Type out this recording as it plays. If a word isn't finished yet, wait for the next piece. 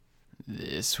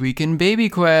This week in Baby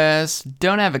Quest,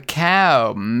 don't have a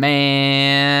cow, man.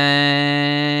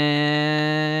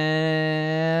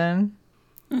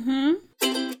 Mm-hmm.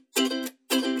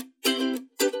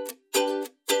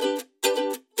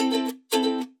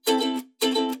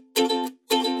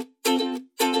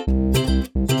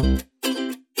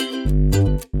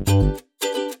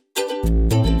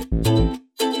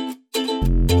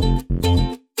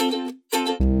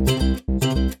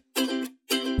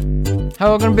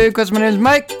 Hello, welcome to Baby Quest. My name is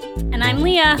Mike. And I'm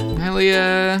Leah. Hi,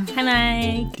 Leah. Hi,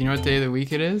 Mike. Do you know what day of the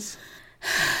week it is?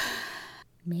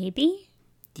 Maybe?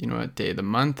 Do you know what day of the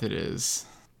month it is?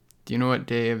 Do you know what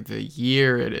day of the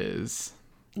year it is?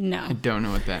 No. I don't know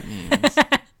what that means.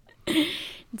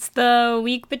 It's the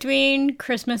week between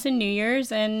Christmas and New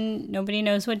Year's, and nobody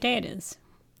knows what day it is.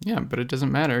 Yeah, but it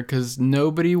doesn't matter because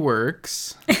nobody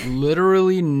works.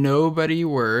 Literally nobody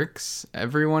works.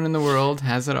 Everyone in the world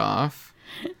has it off,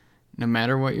 no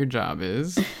matter what your job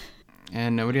is.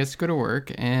 And nobody has to go to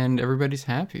work, and everybody's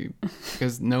happy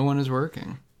because no one is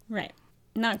working. Right.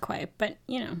 Not quite, but,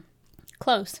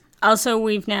 close. Also,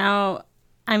 we've now,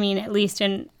 at least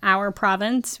in our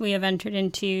province, we have entered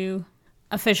into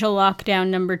official lockdown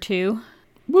number 2.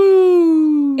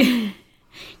 Woo!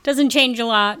 Doesn't change a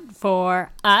lot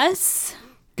for us.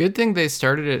 Good thing they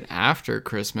started it after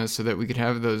Christmas so that we could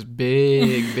have those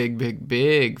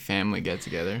big family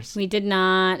get-togethers. We did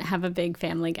not have a big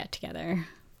family get-together.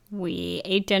 We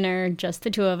ate dinner, just the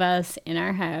two of us, in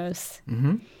our house.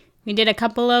 Mm-hmm. We did a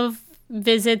couple of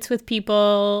visits with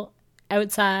people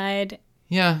outside.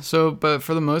 Yeah, but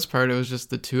for the most part, it was just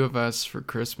the two of us for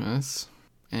Christmas.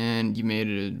 And you made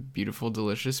a beautiful,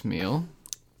 delicious meal.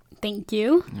 Thank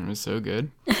you. It was so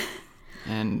good.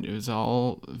 And it was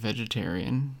all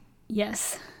vegetarian.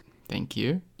 Yes. Thank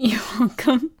you. You're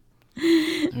welcome.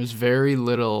 There was very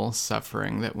little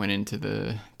suffering that went into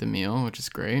the meal, which is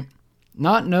great.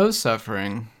 Not no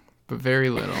suffering, but very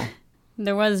little.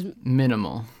 There was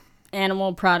minimal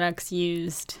animal products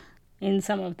used in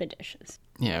some of the dishes.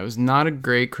 Yeah, it was not a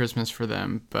great Christmas for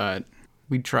them, but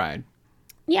we tried.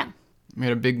 Yeah. We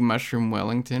had a big mushroom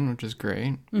Wellington, which is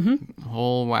great. Mm-hmm. A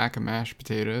whole whack of mashed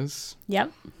potatoes.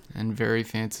 Yep. And very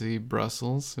fancy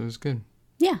Brussels. It was good.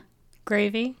 Yeah.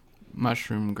 Gravy.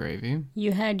 Mushroom gravy.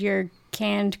 You had your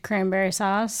canned cranberry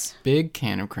sauce. Big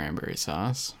can of cranberry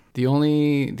sauce. The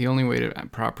only way to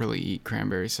properly eat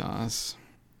cranberry sauce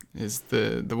is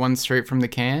the one straight from the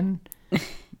can,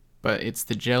 but it's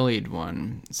the jellied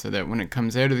one, so that when it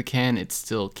comes out of the can, it's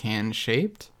still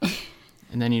can-shaped.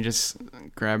 And then you just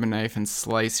grab a knife and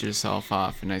slice yourself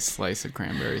off a nice slice of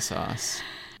cranberry sauce.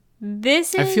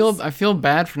 I feel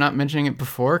bad for not mentioning it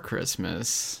before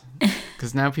Christmas,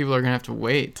 because now people are going to have to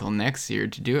wait till next year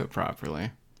to do it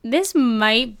properly. This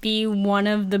might be one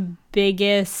of the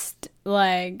biggest,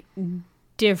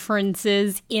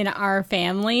 differences in our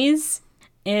families,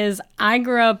 is I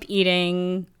grew up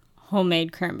eating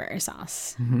homemade cranberry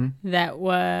sauce. Mm-hmm.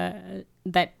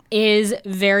 That is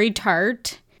very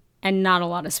tart and not a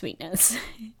lot of sweetness.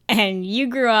 And you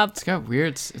grew up... It's got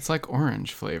weird... It's like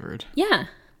orange flavored. Yeah.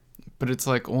 But it's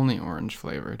like only orange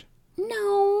flavored.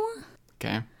 No.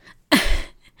 Okay.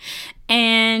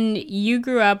 And you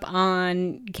grew up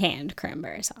on canned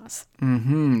cranberry sauce.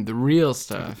 Mm-hmm. The real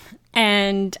stuff.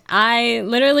 And I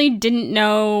literally didn't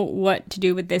know what to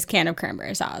do with this can of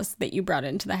cranberry sauce that you brought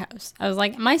into the house. I was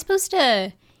like, am I supposed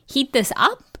to heat this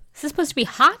up? Is this supposed to be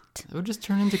hot? It would just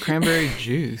turn into cranberry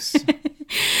juice. And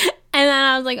then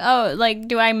I was like,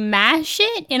 do I mash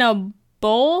it in a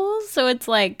bowl? So it's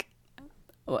do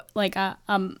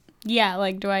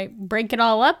I break it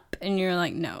all up? And you're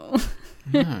like, no.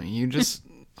 No, you just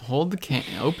hold the can,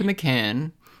 open the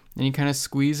can, then you kind of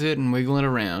squeeze it and wiggle it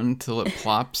around till it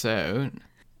plops out.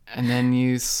 And then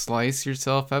you slice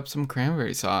yourself up some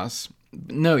cranberry sauce.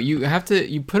 No, you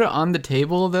put it on the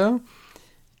table though.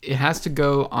 It has to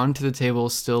go onto the table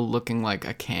still looking like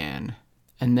a can.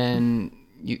 And then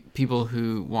people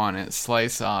who want it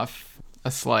slice off a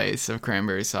slice of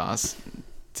cranberry sauce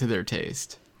to their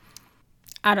taste.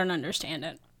 I don't understand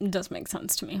it. It doesn't make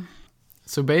sense to me.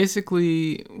 So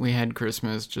basically, we had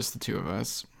Christmas, just the two of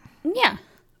us. Yeah.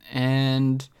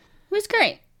 And... It was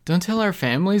great. Don't tell our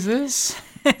families this,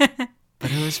 but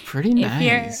it was pretty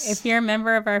nice. If you're a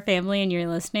member of our family and you're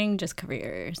listening, just cover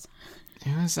your ears.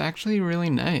 It was actually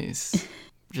really nice.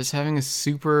 Just having a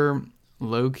super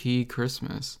low-key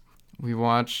Christmas. We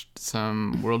watched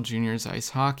some World Juniors ice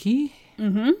hockey.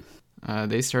 Mm-hmm.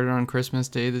 They started on Christmas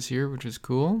Day this year, which was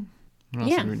cool. What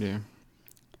else did we do?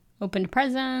 Opened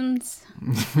presents.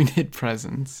 We did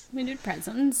presents. We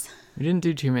didn't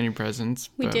do too many presents,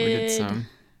 but we did some.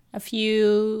 A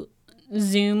few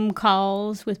Zoom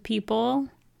calls with people.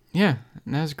 Yeah,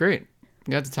 and that was great.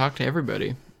 Got to talk to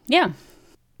everybody. Yeah.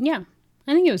 Yeah.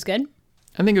 I think it was good.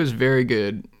 I think it was very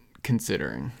good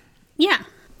considering. Yeah.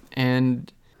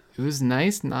 And it was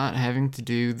nice not having to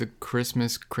do the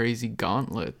Christmas crazy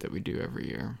gauntlet that we do every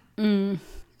year.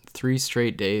 3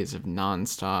 straight days of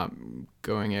nonstop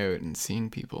going out and seeing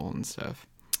people and stuff.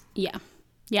 Yeah.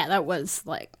 Yeah, that was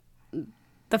like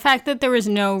the fact that there was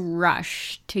no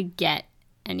rush to get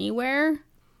anywhere.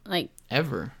 Like,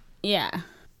 ever. Yeah.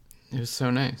 It was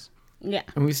so nice. Yeah.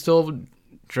 And we still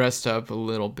dressed up a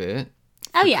little bit.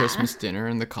 Oh, yeah. Christmas dinner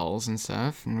and the calls and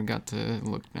stuff. And we got to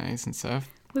look nice and stuff.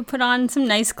 We put on some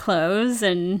nice clothes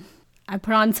and I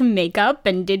put on some makeup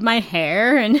and did my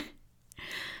hair and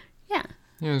yeah.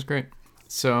 Yeah, it was great.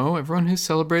 So, everyone who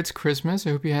celebrates Christmas, I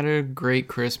hope you had a great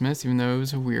Christmas, even though it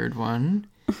was a weird one.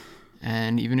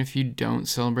 And even if you don't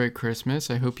celebrate Christmas,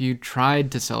 I hope you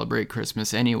tried to celebrate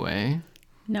Christmas anyway.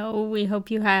 No, we hope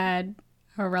you had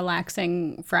a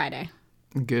relaxing Friday.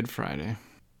 Good Friday.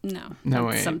 No, No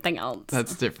that's way. something else.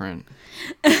 That's different.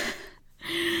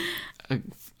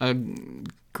 a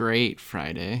great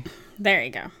Friday. There you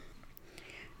go.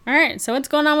 All right, so what's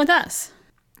going on with us?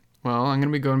 Well, I'm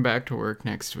going to be going back to work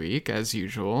next week, as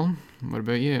usual. What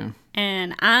about you?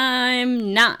 And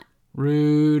I'm not.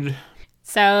 Rude.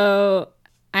 So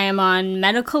I am on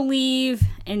medical leave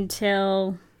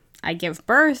until I give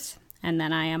birth, and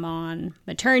then I am on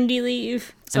maternity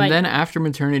leave. So Then after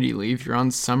maternity leave, you're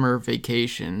on summer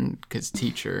vacation, because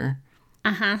teacher.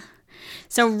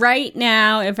 So right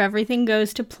now, if everything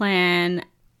goes to plan,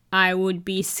 I would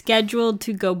be scheduled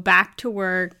to go back to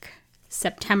work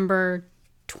September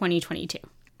 2022.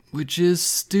 Which is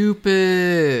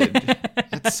stupid.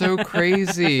 That's so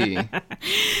crazy.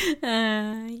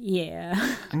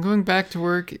 Yeah. I'm going back to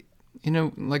work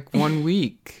in like 1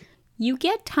 week. You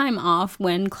get time off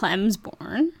when Clem's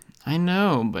born. I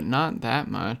know, but not that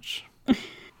much.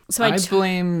 So I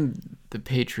blame the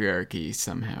patriarchy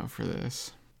somehow for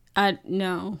this.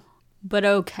 No, but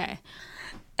okay.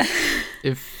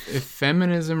 If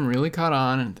feminism really caught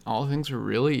on and all things were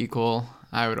really equal,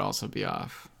 I would also be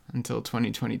off until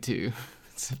 2022,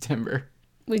 September.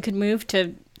 We could move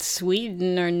to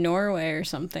Sweden or Norway or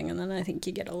something, and then I think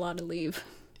you get a lot of leave.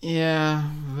 Yeah,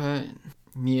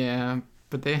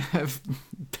 but they have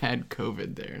bad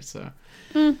COVID there, so.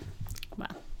 Well.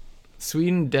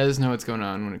 Sweden does know what's going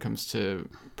on when it comes to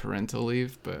parental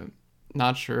leave, but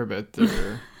not sure about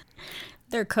their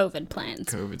Their COVID plans.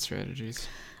 COVID strategies.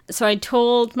 So I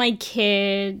told my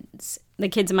kids, the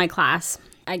kids in my class,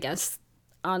 I guess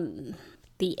on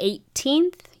the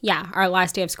 18th, our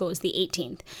last day of school is the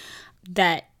 18th,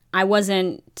 that I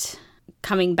wasn't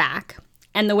coming back.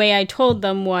 And the way I told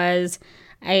them was,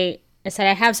 I said,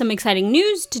 I have some exciting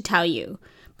news to tell you.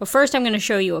 But first I'm going to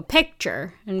show you a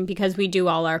picture. And because we do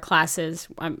all our classes,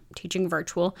 I'm teaching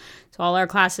virtual, so all our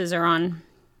classes are on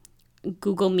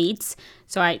Google Meets.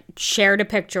 So I shared a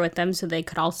picture with them so they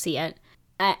could all see it.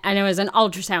 And it was an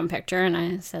ultrasound picture. And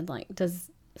I said, like, does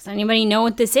anybody know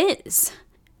what this is?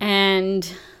 And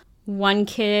one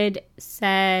kid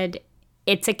said,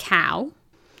 it's a cow.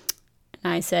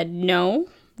 And I said, no,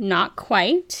 not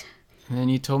quite. And then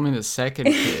you told me the second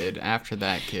kid after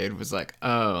that kid was like,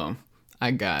 oh,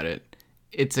 I got it.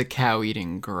 It's a cow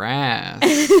eating grass.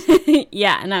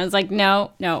 Yeah, and I was like,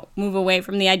 no, move away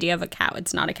from the idea of a cow.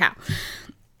 It's not a cow.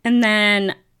 And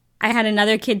then I had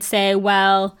another kid say,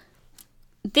 well,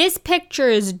 this picture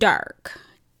is dark,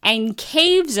 and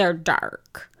caves are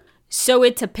dark, so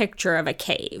it's a picture of a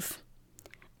cave.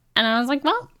 And I was like,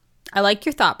 well, I like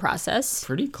your thought process.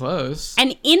 Pretty close.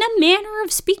 And in a manner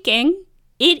of speaking,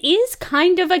 it is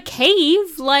kind of a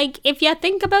cave. Like, if you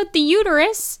think about the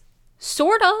uterus,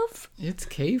 sort of. It's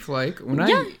cave-like. When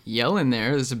I yell in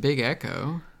there's a big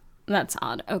echo. That's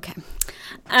odd. Okay.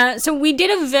 So we did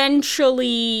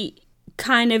eventually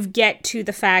kind of get to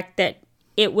the fact that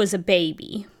it was a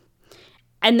baby.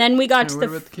 And then we got to what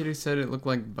about the kid who said it looked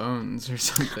like bones or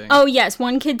something? Oh, yes.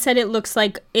 One kid said it looked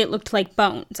like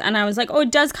bones. And I was like, oh,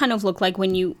 it does kind of look like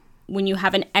when you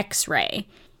have an X-ray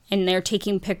and they're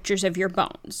taking pictures of your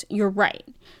bones. You're right.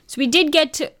 So we did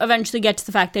eventually get to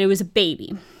the fact that it was a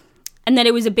baby. And that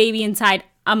it was a baby inside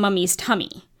a mummy's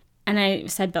tummy. And I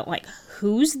said, but like,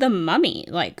 who's the mummy?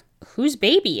 Like, whose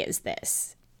baby is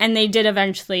this? And they did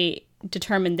eventually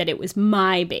determine that it was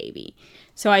my baby.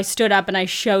 So I stood up and I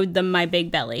showed them my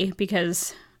big belly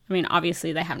because, I mean,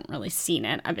 obviously they haven't really seen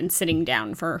it. I've been sitting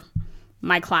down for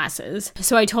my classes.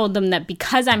 So I told them that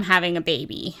because I'm having a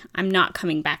baby, I'm not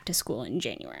coming back to school in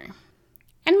January.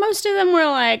 And most of them were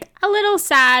like a little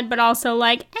sad, but also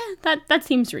like, that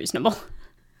seems reasonable.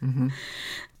 Mm-hmm.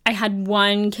 I had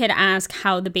one kid ask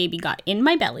how the baby got in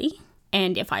my belly.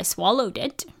 And if I swallowed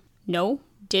it, no,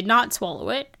 did not swallow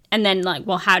it. And then like,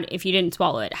 well, if you didn't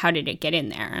swallow it, how did it get in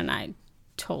there? And I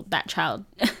told that child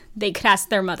they could ask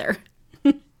their mother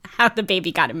how the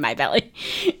baby got in my belly.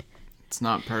 It's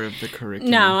not part of the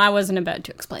curriculum. No, I wasn't about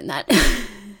to explain that.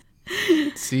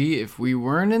 See, if we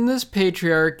weren't in this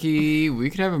patriarchy, we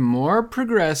could have a more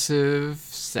progressive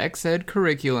sex ed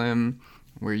curriculum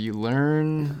where you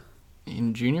learn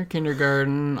in junior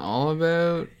kindergarten all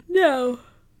about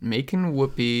making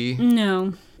whoopee.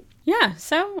 No. Yeah,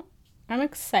 so I'm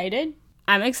excited.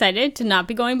 I'm excited to not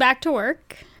be going back to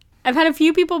work. I've had a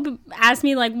few people ask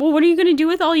me like, well, what are you going to do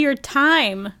with all your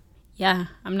time? Yeah,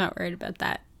 I'm not worried about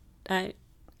that. I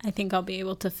think I'll be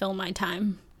able to fill my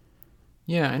time.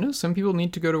 Yeah, I know some people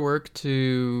need to go to work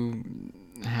to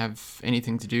have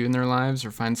anything to do in their lives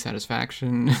or find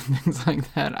satisfaction, things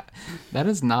like that. That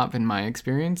has not been my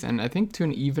experience, and I think to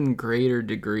an even greater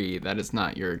degree, that is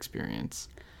not your experience.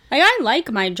 Like, I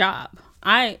like my job.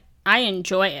 I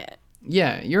enjoy it.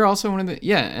 Yeah, you're also one of the...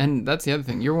 Yeah, and that's the other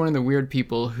thing. You're one of the weird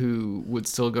people who would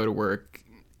still go to work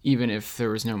even if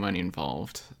there was no money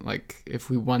involved. Like,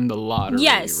 if we won the lottery,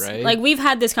 yes, right? Like, we've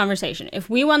had this conversation. If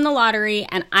we won the lottery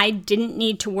and I didn't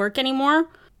need to work anymore,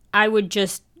 I would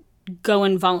just go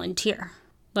and volunteer.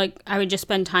 Like, I would just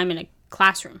spend time in a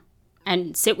classroom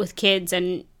and sit with kids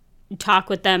and talk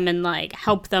with them and, like,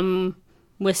 help them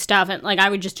with stuff. And, like, I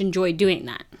would just enjoy doing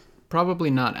that. Probably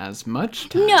not as much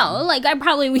time. No, like, I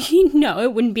probably, no,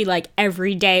 it wouldn't be, like,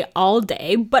 every day, all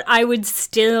day, but I would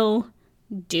still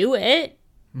do it.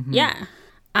 Mm-hmm. Yeah.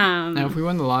 Now, if we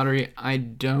won the lottery, I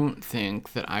don't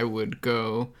think that I would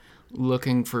go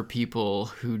looking for people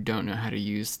who don't know how to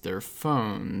use their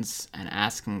phones and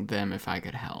asking them if I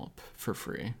could help for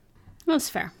free. That's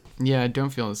fair. Yeah, I don't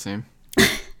feel the same.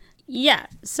 Yeah,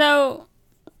 so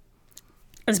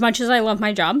as much as I love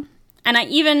my job, and I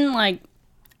even, like,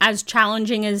 as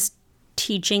challenging as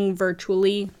teaching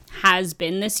virtually has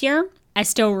been this year, I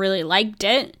still really liked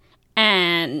it.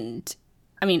 And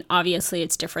I mean, obviously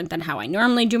it's different than how I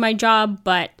normally do my job,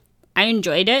 but I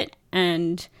enjoyed it.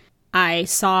 And I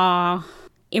saw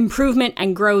improvement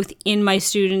and growth in my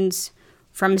students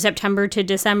from September to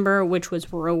December, which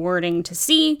was rewarding to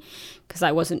see because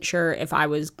I wasn't sure if I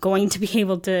was going to be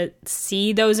able to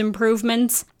see those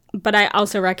improvements. But I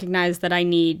also recognize that I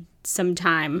need some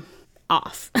time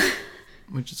off.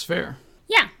 Which is fair.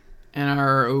 Yeah. And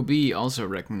our OB also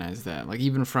recognized that. Like,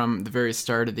 even from the very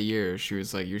start of the year, she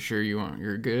was like, you're sure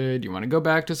you're good? You want to go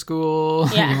back to school?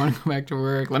 Yeah. You want to go back to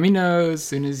work? Let me know as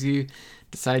soon as you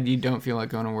decide you don't feel like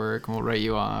going to work, and we'll write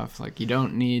you off. Like, you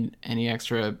don't need any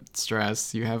extra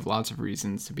stress. You have lots of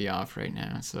reasons to be off right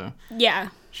now. So yeah.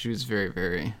 She was very,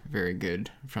 very, very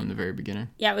good from the very beginning.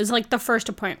 Yeah, it was like the first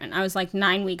appointment. I was like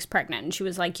 9 weeks pregnant, and she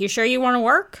was like, you sure you want to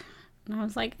work? And I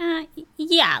was like,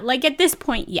 yeah, like at this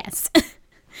point, yes.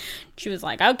 She was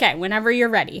like, okay, whenever you're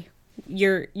ready,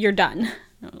 you're done.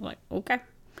 I was like, okay.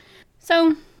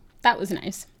 So that was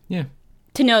nice. Yeah.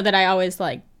 To know that I always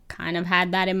like kind of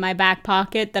had that in my back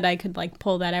pocket, that I could like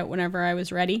pull that out whenever I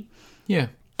was ready. Yeah.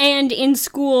 And in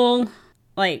school,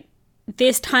 like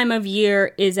this time of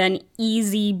year is an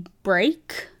easy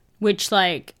break, which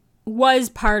like was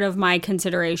part of my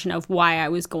consideration of why I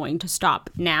was going to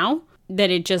stop now. That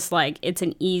it just like, it's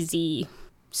an easy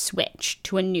switch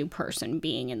to a new person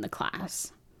being in the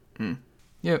class.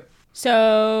 Yep.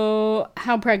 So,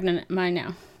 how pregnant am I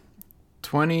now?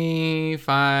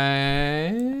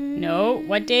 25? No,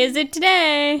 what day is it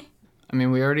today? I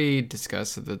mean, we already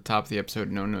discussed at the top of the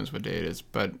episode, no one knows what day it is,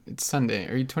 but it's Sunday.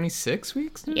 Are you 26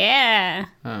 weeks now? Yeah.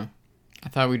 Oh. I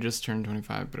thought we just turned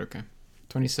 25, but okay.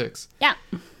 26. Yeah.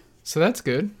 So that's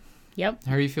good. Yep.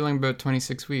 How are you feeling about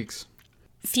 26 weeks?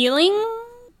 Feeling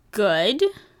good.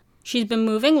 She's been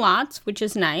moving lots, which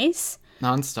is nice.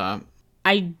 Nonstop.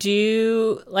 I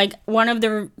do, like, one of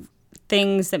the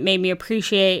things that made me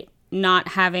appreciate not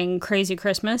having Crazy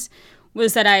Christmas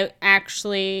was that I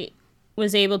actually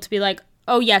was able to be like,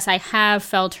 oh, yes, I have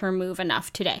felt her move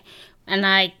enough today. And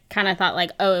I kind of thought,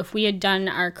 like, oh, if we had done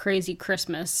our Crazy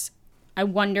Christmas, I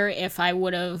wonder if I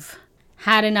would have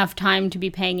had enough time to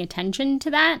be paying attention to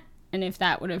that. And if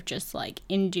that would have just, like,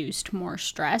 induced more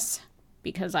stress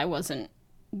because I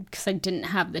didn't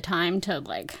have the time to,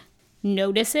 like,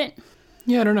 notice it.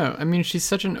 Yeah, I don't know. I mean, she's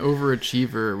such an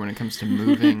overachiever when it comes to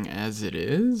moving as it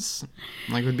is.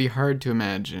 Like, it would be hard to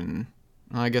imagine.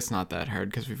 Well, I guess not that hard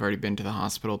because we've already been to the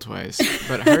hospital twice.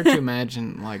 But hard to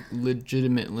imagine, like,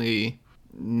 legitimately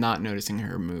not noticing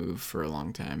her move for a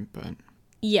long time. But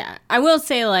yeah, I will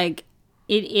say, like,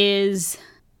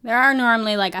 there are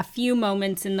normally, like, a few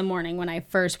moments in the morning when I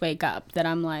first wake up that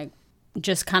I'm, like,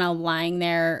 just kind of lying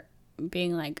there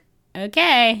being like,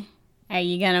 okay. Are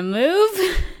you gonna move?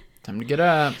 Time to get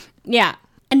up. Yeah.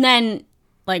 And then,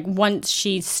 like, once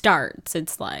she starts,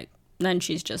 it's like, then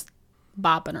she's just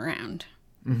bopping around.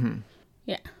 Mm-hmm.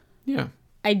 Yeah. Yeah.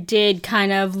 I did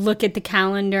kind of look at the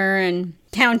calendar and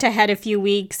count ahead a few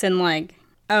weeks and, like,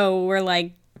 oh, we're,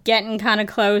 like, getting kind of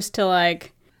close to,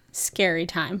 like, scary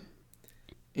time.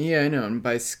 Yeah, I know. And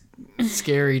by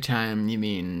scary time, you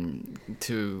mean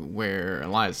to where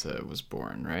Eliza was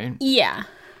born, right? Yeah.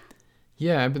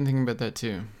 Yeah, I've been thinking about that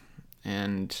too.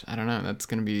 And I don't know, that's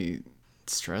going to be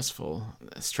stressful.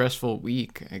 A stressful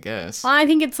week, I guess. Well, I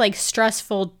think it's, like,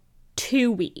 stressful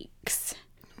 2 weeks.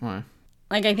 Why?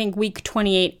 Like, I think week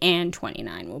 28 and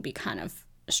 29 will be kind of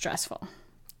stressful.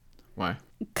 Why?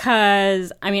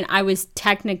 Because, I mean, I was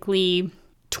technically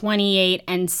 28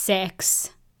 and 6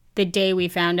 the day we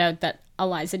found out that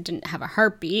Eliza didn't have a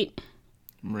heartbeat.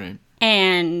 Right.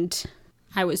 And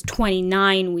I was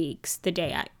 29 weeks the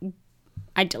day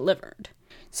I delivered.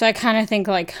 So I kind of think,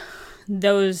 like,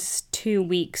 those 2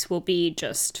 weeks will be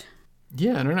just...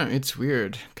 Yeah, I don't know. It's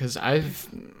weird. Because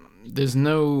there's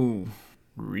no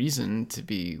reason to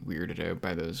be weirded out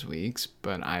by those weeks,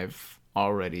 but I've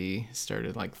already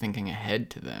started, like, thinking ahead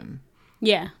to them.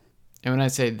 Yeah. And when I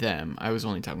say them, I was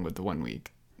only talking about the 1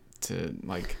 week. To,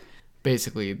 like,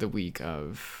 basically the week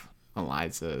of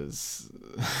Eliza's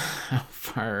how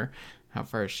far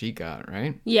she got,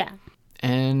 right? Yeah.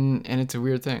 And it's a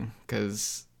weird thing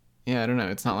because, yeah, I don't know.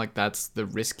 It's not like that's the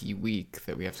risky week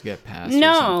that we have to get past.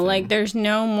 No, like, there's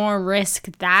no more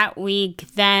risk that week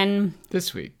than...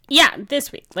 This week. Yeah,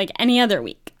 this week. Like, any other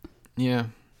week. Yeah.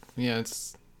 Yeah,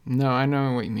 it's... No, I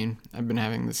know what you mean. I've been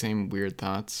having the same weird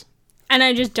thoughts. And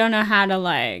I just don't know how to,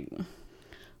 like...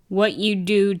 what you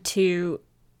do to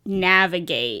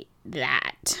navigate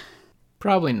that.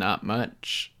 Probably not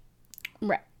much.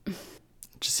 Right.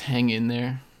 Just hang in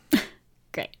there.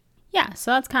 Great. Yeah,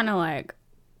 so that's kind of like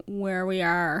where we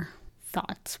are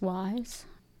thoughts-wise.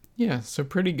 Yeah, so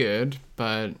pretty good,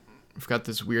 but we've got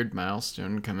this weird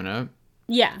milestone coming up.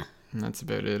 Yeah. And that's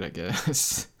about it, I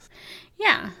guess.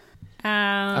 Yeah.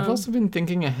 I've also been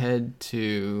thinking ahead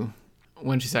to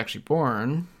when she's actually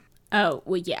born. Oh,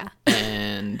 well, yeah.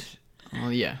 And,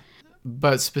 well, yeah.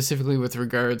 But specifically with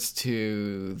regards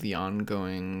to the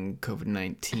ongoing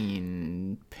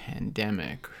COVID-19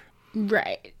 pandemic.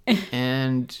 Right.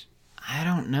 And I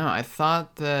don't know. I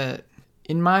thought that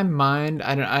in my mind,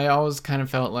 I always kind of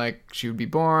felt like she would be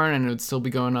born and it would still be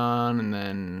going on. And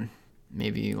then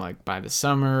maybe like by the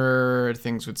summer,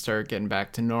 things would start getting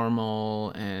back to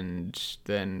normal. And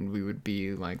then we would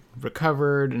be like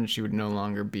recovered and she would no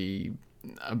longer be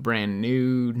a brand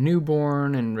new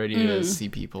newborn and ready to see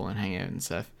people and hang out and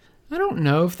stuff. I don't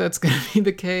know if that's going to be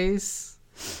the case.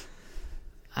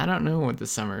 I don't know what the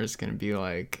summer is going to be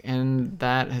like, and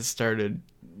that has started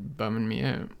bumming me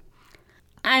out.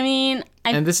 I mean,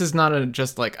 and this is not a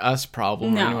just like us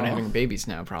problem No. or anyone having babies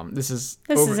now problem. This is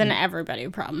an everybody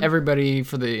problem. Everybody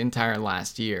for the entire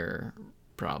last year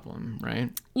problem, right?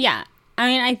 Yeah. I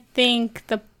mean, I think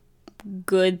the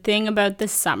good thing about the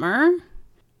summer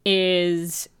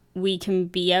is we can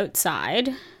be outside.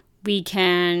 We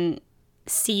can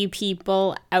see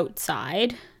people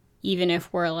outside, even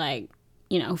if we're like,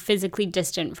 you know, physically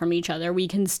distant from each other. We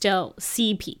can still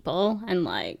see people and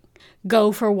like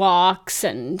go for walks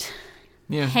and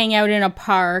hang out in a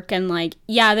park. And like,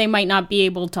 yeah, they might not be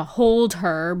able to hold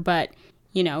her, but,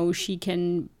 you know, she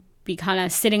can be kind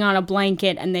of sitting on a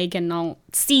blanket and they can all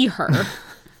see her.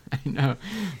 I know.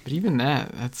 But even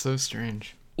that's so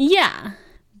strange. Yeah.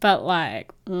 But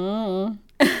like,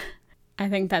 I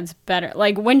think that's better.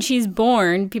 Like when she's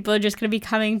born, people are just going to be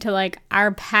coming to like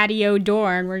our patio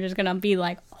door and we're just going to be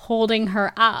like holding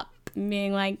her up and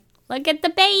being like, look at the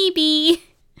baby.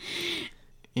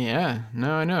 Yeah.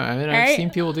 No, I know. I've seen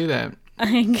people do that.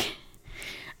 Like,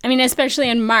 I mean, especially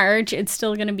in March, it's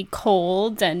still going to be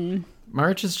cold and...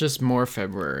 March is just more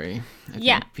February. I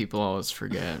think people always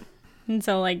forget. And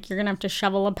so like you're going to have to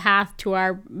shovel a path to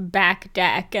our back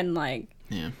deck and like...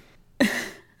 Yeah.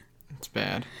 It's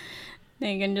bad.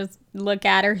 They can just look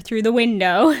at her through the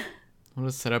window. We'll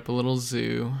just set up a little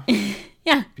zoo.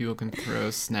 Yeah. People can throw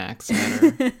snacks at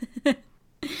her.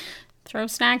 Throw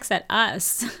snacks at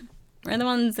us. We're the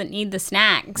ones that need the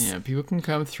snacks. Yeah, people can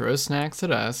come throw snacks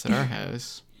at us at our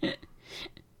house.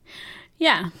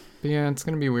 Yeah. But yeah, it's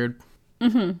going to be weird.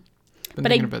 Mm-hmm. Been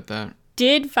thinking about that.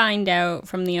 Did find out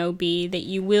from the OB that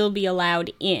you will be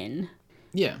allowed in.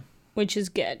 Yeah. Which is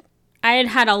good. I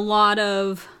had a lot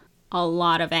of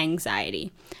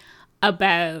anxiety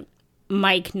about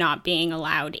Mike not being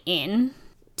allowed in,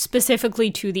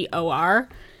 specifically to the OR.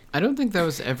 I don't think that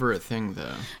was ever a thing,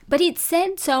 though. But it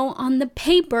said so on the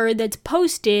paper that's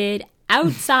posted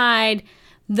outside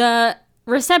the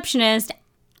receptionist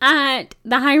at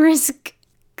the high-risk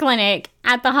clinic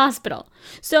at the hospital.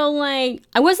 So, like,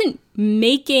 I wasn't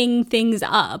making things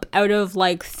up out of,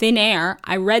 like, thin air.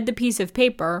 I read the piece of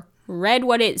paper, read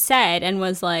what it said, and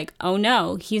was like, oh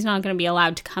no, he's not going to be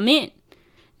allowed to come in.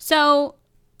 So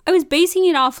I was basing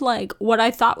it off, like, what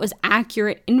I thought was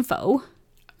accurate info.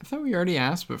 I thought we already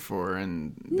asked before,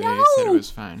 and they No. said it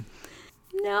was fine.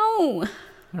 No.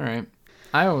 All right.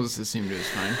 I always assumed it was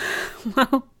fine.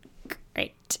 Well,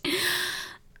 great.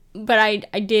 But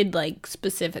I did, like,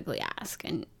 specifically ask.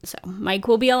 And so Mike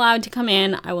will be allowed to come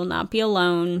in. I will not be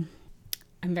alone.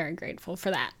 I'm very grateful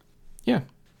for that. Yeah.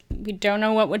 We don't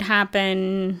know what would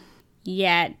happen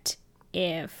yet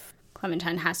if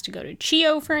Clementine has to go to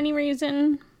CHIO for any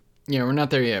reason. Yeah, we're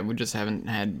not there yet. We just haven't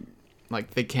had,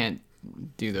 like, they can't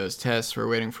do those tests. We're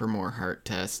waiting for more heart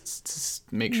tests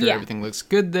to make sure everything looks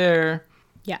good there.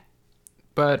 Yeah.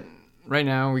 But right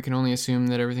now, we can only assume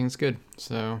that everything's good.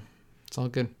 So it's all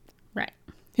good. Right.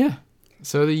 Yeah.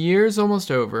 So the year's almost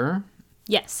over.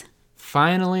 Yes.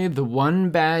 Finally, the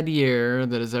one bad year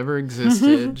that has ever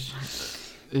existed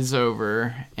is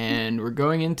over. And we're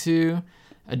going into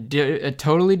a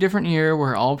totally different year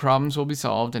where all problems will be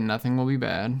solved and nothing will be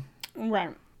bad.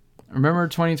 Right. Remember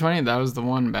 2020? That was the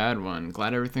one bad one.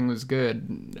 Glad everything was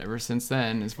good ever since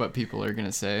then is what people are going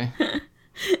to say.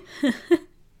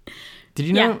 Did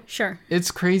you know? Yeah, sure.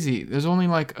 It's crazy. There's only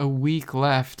like a week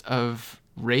left of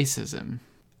racism.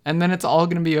 And then it's all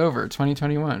going to be over,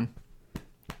 2021.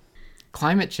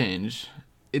 Climate change.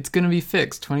 It's going to be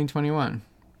fixed, 2021.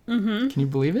 Mm-hmm. Can you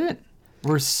believe it?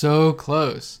 We're so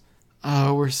close.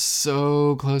 Oh, we're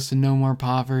so close to no more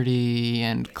poverty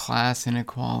and class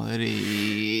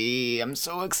inequality. I'm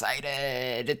so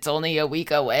excited. It's only a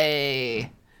week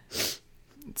away.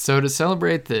 So to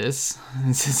celebrate this,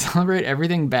 to celebrate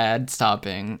everything bad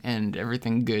stopping and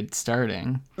everything good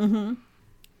starting,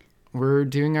 we're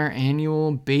doing our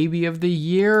annual Baby of the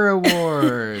Year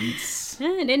Awards.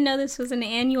 I didn't know this was an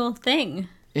annual thing.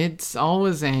 It's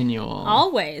always annual.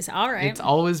 Always. All right. It's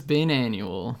always been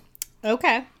annual.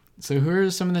 Okay. So who are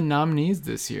some of the nominees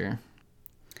this year?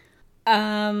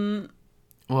 Well,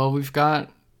 we've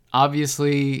got,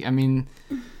 obviously, I mean,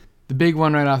 the big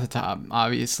one right off the top,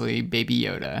 obviously, Baby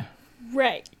Yoda.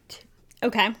 Right.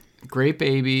 Okay. Great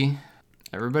baby.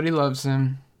 Everybody loves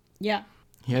him. Yeah.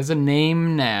 He has a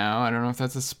name now. I don't know if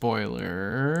that's a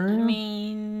spoiler. I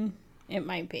mean, it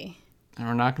might be. And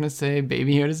we're not going to say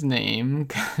Baby Yoda's name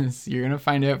because you're going to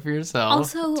find out for yourself.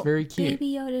 Also, it's very cute.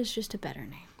 Baby Yoda is just a better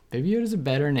name. Baby Yoda's a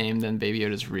better name than Baby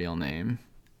Yoda's real name.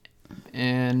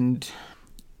 And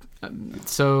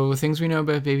so things we know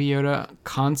about Baby Yoda,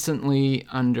 constantly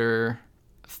under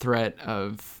threat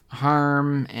of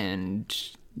harm and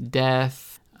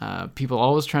death. People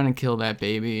always trying to kill that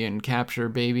baby and capture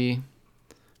baby.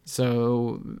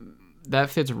 So that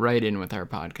fits right in with our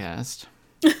podcast.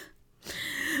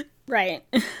 Right.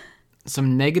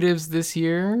 Some negatives this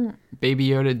year. Baby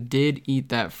Yoda did eat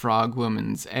that frog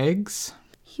woman's eggs.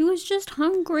 He was just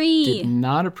hungry. Did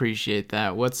not appreciate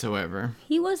that whatsoever.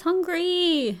 He was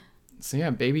hungry. So yeah,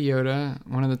 Baby Yoda,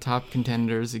 one of the top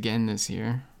contenders again this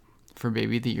year for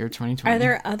Baby of the Year 2020. Are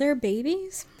there other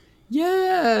babies?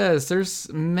 Yes,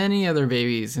 there's many other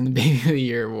babies in the Baby of the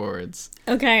Year awards.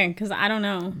 Okay, because I don't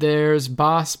know. There's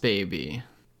Boss Baby.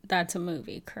 That's a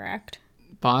movie, correct?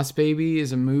 Boss Baby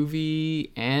is a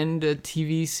movie and a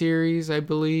TV series, I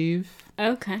believe.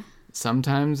 Okay.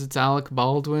 Sometimes it's Alec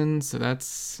Baldwin, so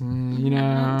that's, you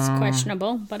know. It's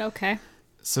questionable, but okay.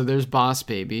 So there's Boss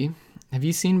Baby. Have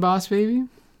you seen Boss Baby?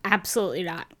 Absolutely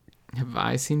not. Have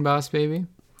I seen Boss Baby?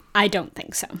 I don't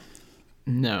think so.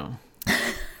 No.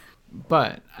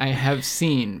 But I have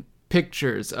seen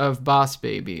pictures of Boss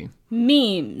Baby.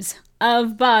 Memes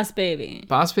of Boss Baby.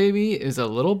 Boss Baby is a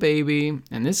little baby,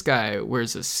 and this guy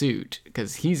wears a suit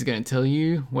because he's going to tell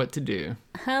you what to do.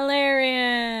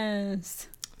 Hilarious.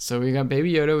 So we got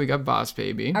Baby Yoda, we got Boss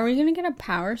Baby. Are we going to get a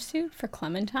power suit for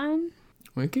Clementine?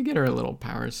 We could get her a little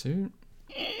power suit.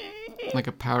 Like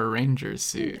a Power Rangers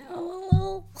suit.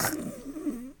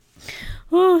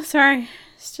 Oh, sorry.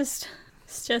 It's just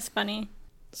funny.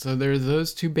 So there's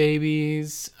those two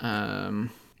babies.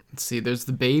 Let's see, there's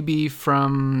the baby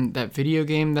from that video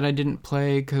game that I didn't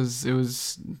play because it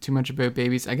was too much about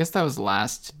babies. I guess that was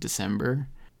last December.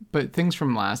 But things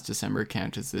from last December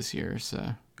count as this year,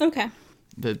 so. Okay.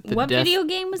 What video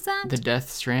game was that? The Death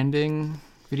Stranding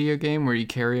video game where you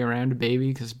carry around a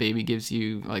baby because baby gives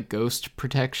you like ghost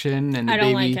protection and the I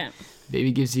don't like it.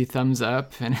 Baby gives you thumbs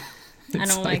up and I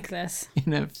don't like this.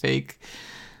 in a fake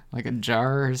like a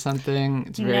jar or something.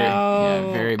 It's very,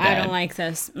 No, very bad. I don't like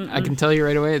this. I can tell you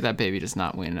right away that baby does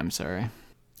not win. I'm sorry.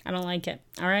 I don't like it.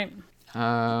 All right.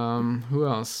 Who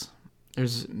else?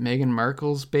 There's Meghan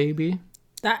Markle's baby.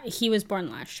 That he was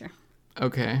born last year.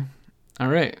 Okay. All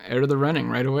right. Out of the running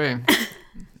right away.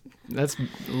 That's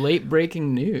late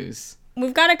breaking news.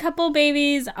 We've got a couple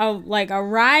babies like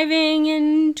arriving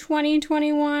in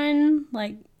 2021,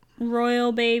 like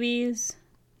royal babies.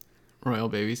 Royal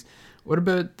babies. What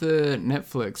about the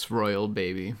Netflix royal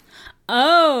baby?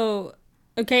 Oh,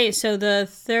 okay. So the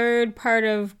third part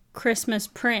of Christmas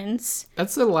Prince.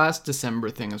 That's the last December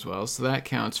thing as well, so that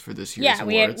counts for this year's Yeah,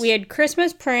 awards. we had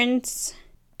Christmas Prince,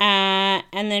 and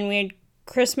then we had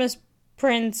Christmas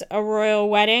Prince, A Royal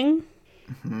Wedding,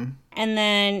 and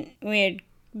then we had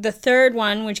the third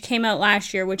one, which came out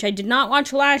last year, which I did not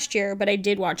watch last year, but I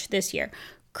did watch this year.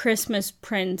 Christmas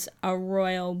Prince, A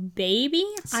Royal Baby,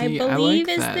 I believe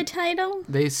like is that. the title.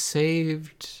 They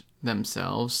saved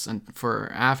themselves for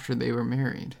after they were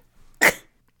married.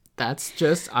 That's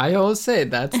just, I always say,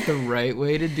 that's the right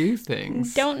way to do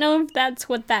things. Don't know if that's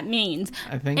what that means.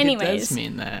 I think it Anyways. does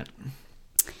mean that.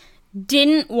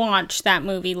 Didn't watch that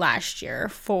movie last year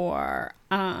for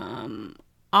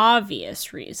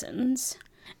obvious reasons.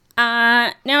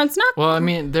 Now it's not. Well, I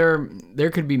mean, there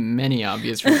could be many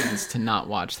obvious reasons to not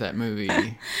watch that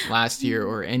movie last year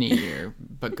or any year,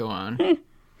 but go on.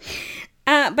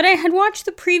 But I had watched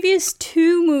the previous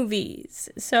two movies,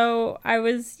 so I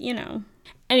was,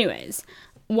 Anyways,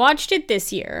 watched it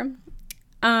this year.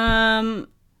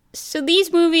 So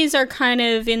these movies are kind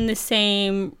of in the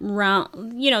same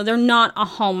round. They're not a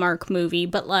Hallmark movie,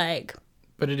 but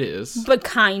But it is. but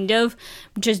kind of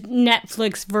just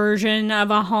Netflix version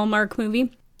of a Hallmark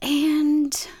movie.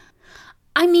 And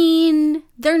I mean,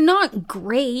 they're not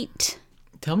great.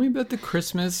 Tell me about the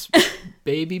Christmas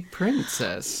baby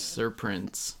princess or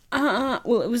prince.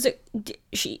 Well, it was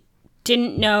she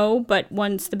didn't know, but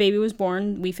once the baby was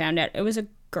born, we found out it was a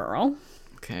girl.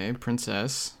 Okay,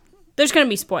 princess. There's going to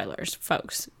be spoilers,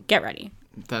 folks. Get ready.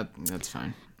 That's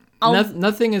fine.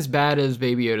 Nothing as bad as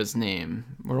Baby Yoda's name.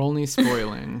 We're only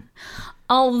spoiling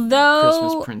Although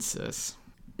Christmas princess.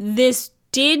 this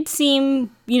did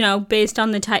seem, based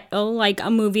on the title, like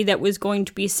a movie that was going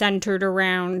to be centered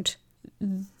around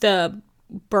the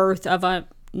birth of a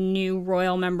new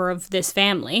royal member of this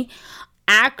family.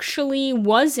 Actually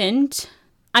wasn't.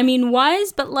 I mean,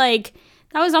 was, but that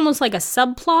was almost like a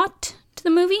subplot to the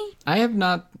movie. I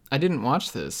didn't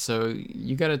watch this, so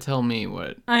you gotta tell me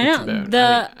what I it's know. about.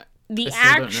 The I still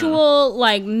don't know.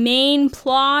 actual main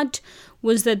plot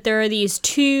was that there are these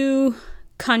two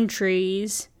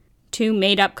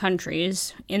made up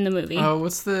countries in the movie. Oh,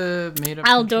 what's the made up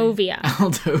Aldovia.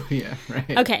 country? Aldovia,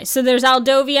 right. Okay, so there's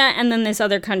Aldovia and then this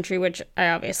other country, which I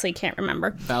obviously can't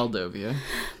remember. Valdovia.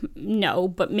 No,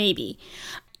 but maybe.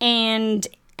 And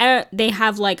they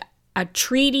have a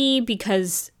treaty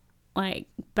because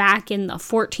back in the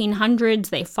 1400s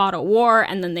they fought a war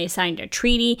and then they signed a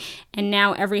treaty, and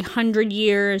now every 100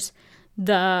 years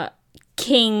the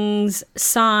kings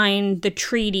sign the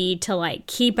treaty to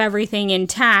keep everything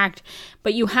intact,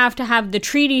 but you have to have the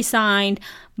treaty signed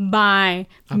by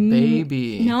a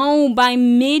baby. by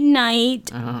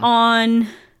midnight on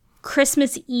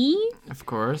Christmas Eve. Of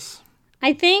course.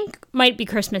 I think might be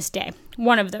Christmas Day.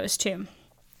 One of those two.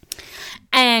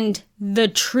 And the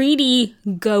treaty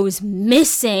goes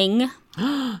missing.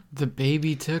 The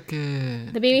baby took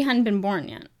it. The baby hadn't been born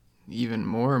yet. Even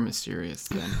more mysterious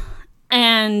then.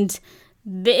 And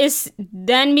this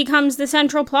then becomes the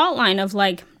central plot line of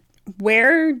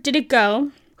where did it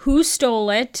go? Who stole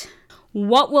it?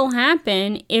 What will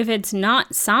happen if it's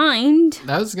not signed?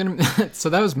 That was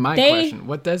my question.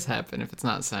 What does happen if it's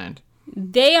not signed?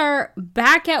 They are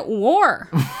back at war.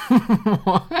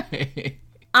 Why?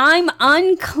 I'm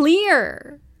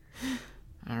unclear.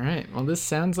 All right. Well, this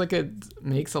sounds like it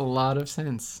makes a lot of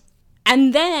sense.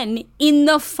 And then in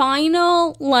the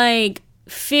final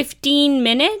 15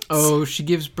 minutes. Oh, she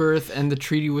gives birth and the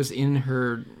treaty was in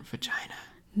her vagina.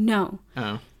 No.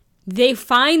 Oh. They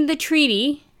find the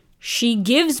treaty. She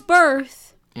gives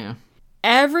birth. Yeah.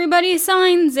 Everybody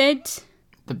signs it.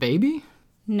 The baby?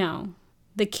 No.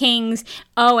 The kings.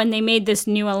 Oh, and they made this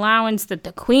new allowance that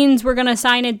the queens were going to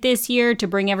sign it this year to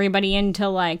bring everybody into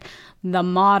the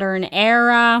modern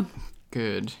era.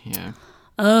 Good. Yeah.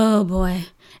 Oh boy.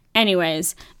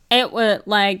 Anyways, it was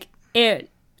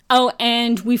oh,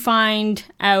 and we find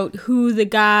out who the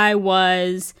guy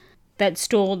was that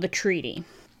stole the treaty.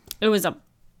 If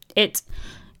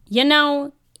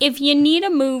you need a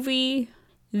movie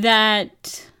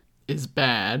that is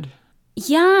bad.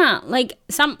 Yeah,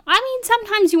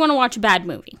 sometimes you want to watch a bad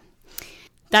movie.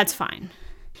 That's fine.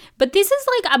 But this is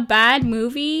like a bad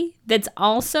movie that's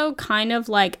also kind of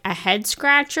like a head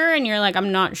scratcher, and you're like,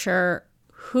 I'm not sure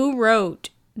who wrote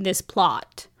this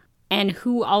plot and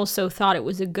who also thought it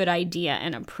was a good idea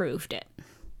and approved it.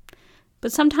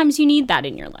 But sometimes you need that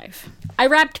in your life. I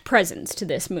wrapped presents to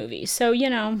this movie, so, you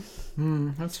know.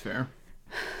 That's fair.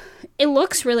 It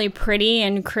looks really pretty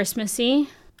and Christmassy.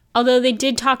 Although they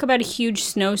did talk about a huge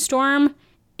snowstorm,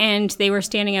 and they were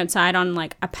standing outside on,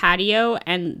 like, a patio,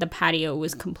 and the patio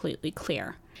was completely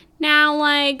clear. Now,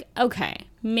 like, okay,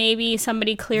 maybe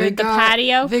somebody cleared the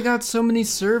patio. They got so many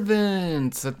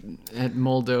servants at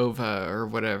Moldova or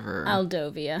whatever.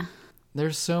 Aldovia.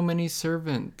 There's so many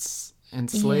servants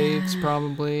and slaves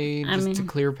probably just to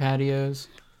clear patios.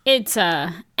 It's,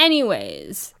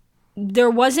 anyways,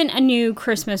 there wasn't a new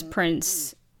Christmas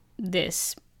Prince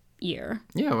this year.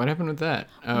 Yeah, what happened with that?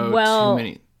 Oh, well,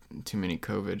 too many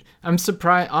COVID. I'm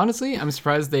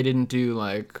surprised they didn't do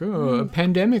like a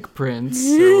pandemic Prince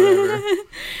or whatever.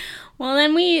 Well,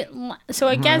 then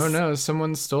I guess. Oh no,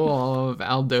 someone stole all of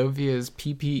Aldovia's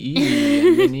PPE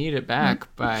and they need it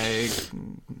back by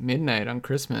midnight on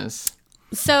Christmas.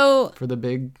 So. For the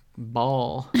big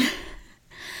ball.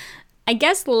 I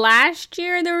guess last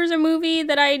year there was a movie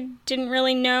that I didn't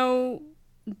really know.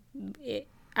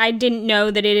 I didn't know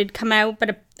that it had come out,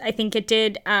 but I think it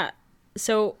did. What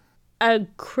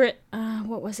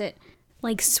was it?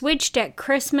 Like Switched at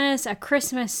Christmas, a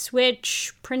Christmas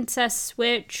Switch, Princess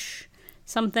Switch,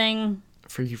 something.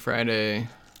 Freaky Friday.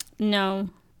 No.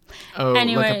 Oh,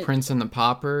 anyway, like a Prince and the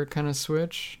Pauper kind of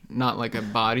switch? Not like a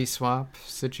body swap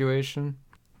situation?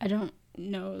 I don't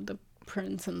know the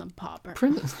Prince and the Pauper.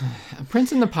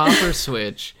 Prince and the Pauper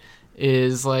switch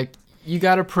is like, you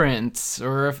got a prince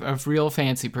or a real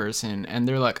fancy person, and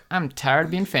they're like, I'm tired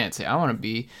of being fancy. I want to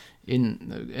be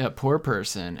a poor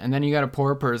person. And then you got a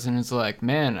poor person who's like,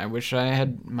 man, I wish I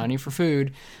had money for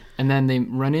food. And then they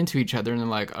run into each other and they're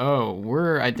like, oh,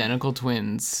 we're identical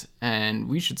twins and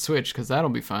we should switch because that'll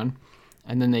be fun.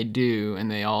 And then they do,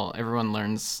 and everyone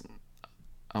learns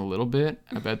a little bit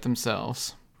about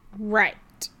themselves. Right.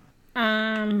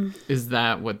 Is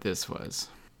that what this was?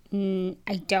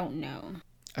 I don't know.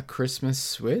 A Christmas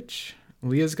Switch?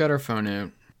 Leah's got her phone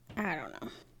out. I don't know.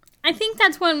 I think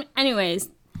that's when, anyways,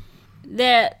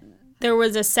 there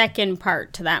was a second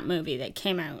part to that movie that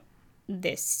came out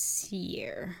this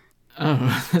year.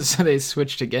 Oh, so they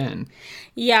switched again.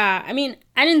 Yeah, I mean,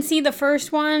 I didn't see the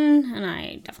first one, and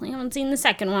I definitely haven't seen the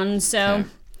second one, so...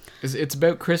 Okay. It's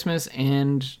about Christmas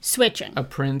and... switching. A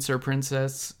prince or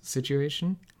princess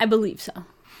situation? I believe so.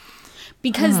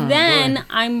 Because then,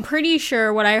 I'm pretty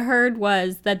sure what I heard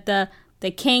was that the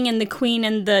king and the queen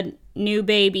and the new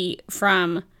baby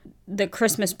from the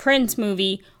Christmas Prince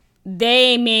movie,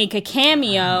 they make a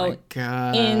cameo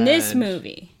in this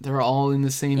movie. They're all in the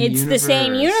same universe. It's the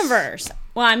same universe.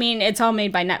 Well, I mean, it's all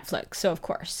made by Netflix, so of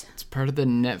course. It's part of the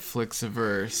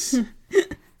Netflix-averse.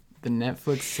 The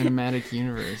Netflix cinematic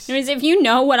universe. Anyways, if you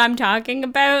know what I'm talking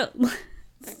about,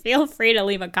 feel free to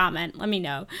leave a comment. Let me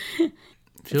know.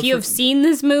 If you have seen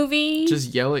this movie...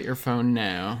 just yell at your phone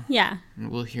now. Yeah.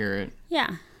 And we'll hear it.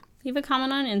 Yeah. Leave a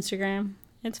comment on Instagram.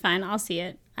 It's fine. I'll see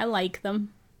it. I like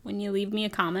them when you leave me a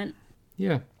comment.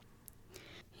 Yeah.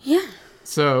 Yeah.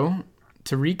 So,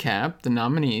 to recap, the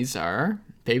nominees are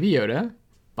Baby Yoda,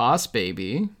 Boss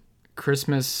Baby,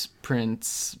 Christmas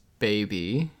Prince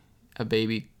Baby, A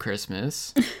Baby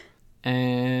Christmas,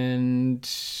 and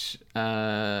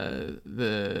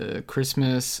the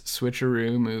Christmas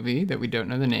Switcheroo movie that we don't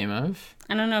know the name of.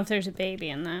 I don't know if there's a baby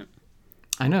in that.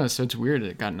 I know, so it's weird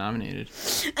it got nominated.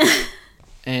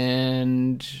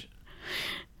 And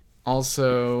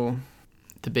also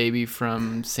the baby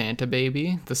from Santa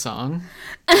Baby, the song.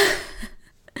 I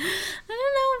don't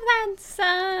know if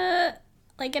that's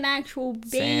like an actual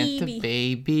baby. Santa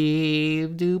Baby,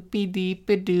 doopy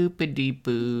deepy doopy deep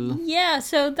boo. Yeah,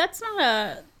 so that's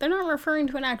not they're not referring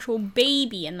to an actual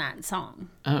baby in that song.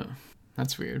 Oh,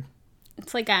 that's weird.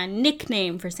 It's like a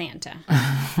nickname for Santa.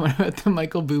 What about the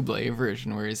Michael Bublé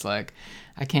version where he's like,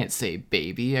 I can't say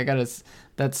baby.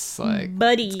 That's like,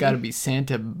 buddy. It's gotta be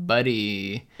Santa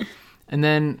Buddy. And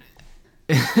then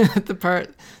the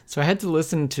part, so I had to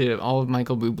listen to all of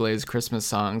Michael Bublé's Christmas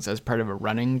songs as part of a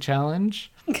running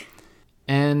challenge.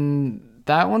 And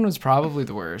that one was probably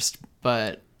the worst,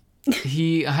 but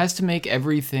he has to make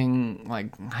everything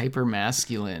like hyper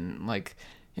masculine. Like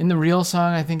in the real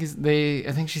song, I think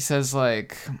she says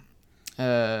like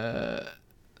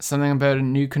something about a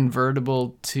new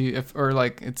convertible or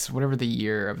like it's whatever the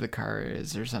year of the car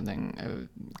is or something,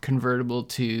 convertible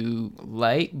to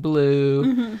light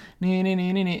blue.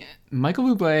 Mm-hmm. Michael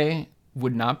Bublé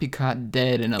would not be caught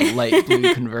dead in a light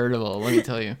blue convertible, let me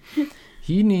tell you.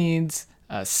 He needs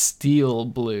a steel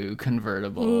blue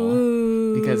convertible.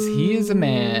 Ooh. Because he is a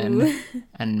man,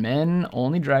 and men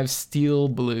only drive steel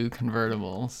blue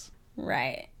convertibles.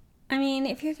 Right. I mean,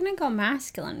 if you're going to go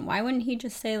masculine, why wouldn't he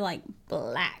just say, like,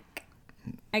 black?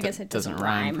 I guess it doesn't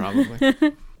rhyme. Probably.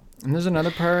 And there's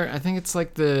another part, I think it's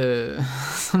like the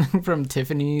something from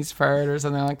Tiffany's part or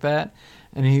something like that.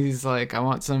 And he's like, I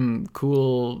want some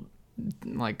cool,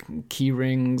 like, key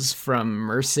rings from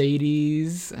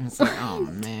Mercedes. And it's like, oh,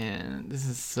 man, this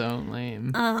is so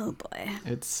lame. Oh, boy.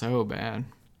 It's so bad.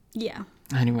 Yeah.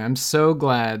 Anyway, I'm so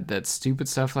glad that stupid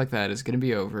stuff like that is going to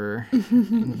be over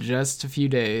in just a few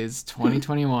days.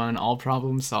 2021, all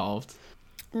problems solved.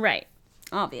 Right.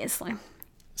 Obviously.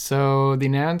 So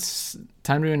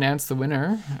time to announce the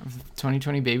winner of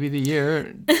 2020 Baby of the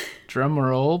Year. Drum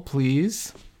roll,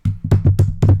 please.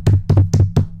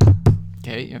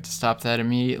 Okay, you have to stop that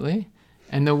immediately.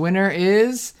 And the winner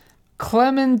is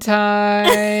Clementine.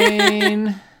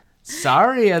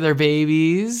 Sorry, other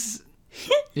babies.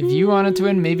 If you wanted to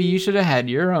win, maybe you should have had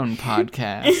your own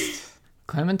podcast.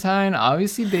 Clementine,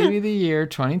 obviously Baby of the Year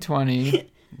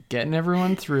 2020. Getting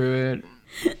everyone through it.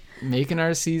 Making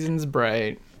our seasons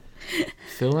bright.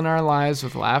 Filling our lives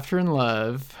with laughter and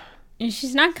love. And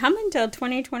she's not coming till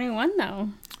 2021, though.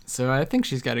 So I think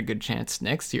she's got a good chance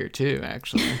next year, too,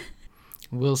 actually.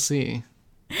 We'll see.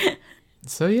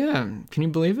 So, yeah. Can you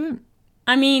believe it?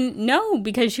 I mean, no,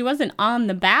 because she wasn't on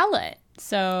the ballot.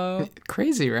 So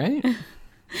crazy, right?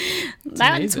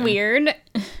 that's amazing. Weird.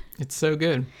 It's so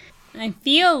good. I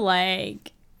feel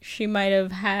like she might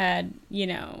have had,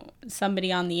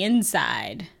 somebody on the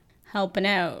inside helping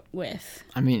out with.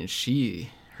 I mean, she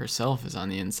herself is on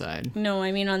the inside. No,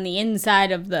 I mean on the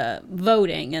inside of the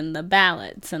voting and the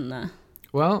ballots and the.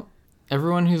 Well,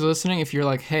 everyone who's listening, if you're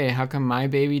like, hey, how come my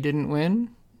baby didn't win?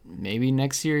 Maybe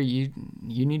next year you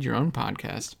need your own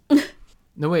podcast.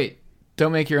 No, wait.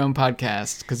 Don't make your own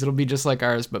podcast, because it'll be just like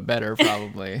ours, but better,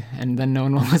 probably. And then no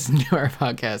one will listen to our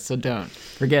podcast, so don't.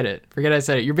 Forget it. Forget I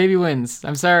said it. Your baby wins.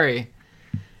 I'm sorry.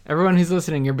 Everyone who's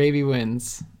listening, your baby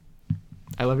wins.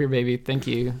 I love your baby. Thank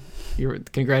you.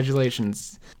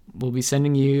 Congratulations. We'll be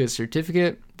sending you a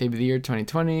certificate, Baby of the Year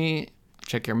 2020.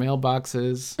 Check your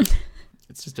mailboxes.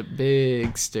 It's just a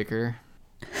big sticker.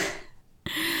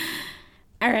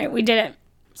 All right, we did it.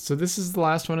 So this is the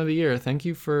last one of the year. Thank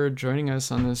you for joining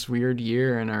us on this weird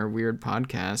year and our weird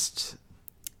podcast.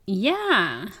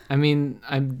 Yeah. I mean,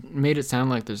 I made it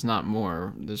sound like there's not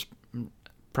more. There's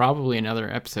probably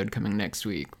another episode coming next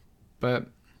week. But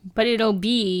it'll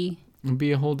be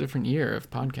a whole different year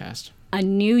of podcast. A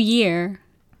new year.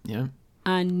 Yeah.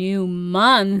 A new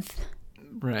month.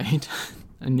 Right.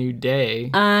 A new day.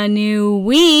 A new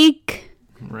week.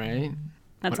 Right.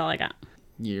 That's all I got.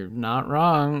 You're not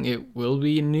wrong. It will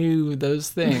be new, those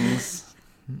things.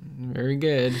 Very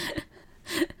good.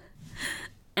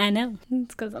 I know.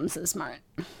 It's because I'm so smart.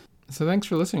 So thanks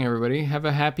for listening, everybody. Have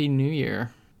a happy new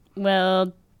year.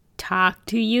 We'll talk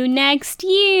to you next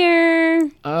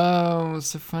year. Oh,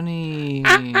 so funny.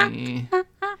 I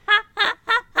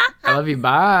love you.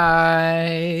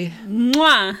 Bye.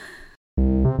 Mwah.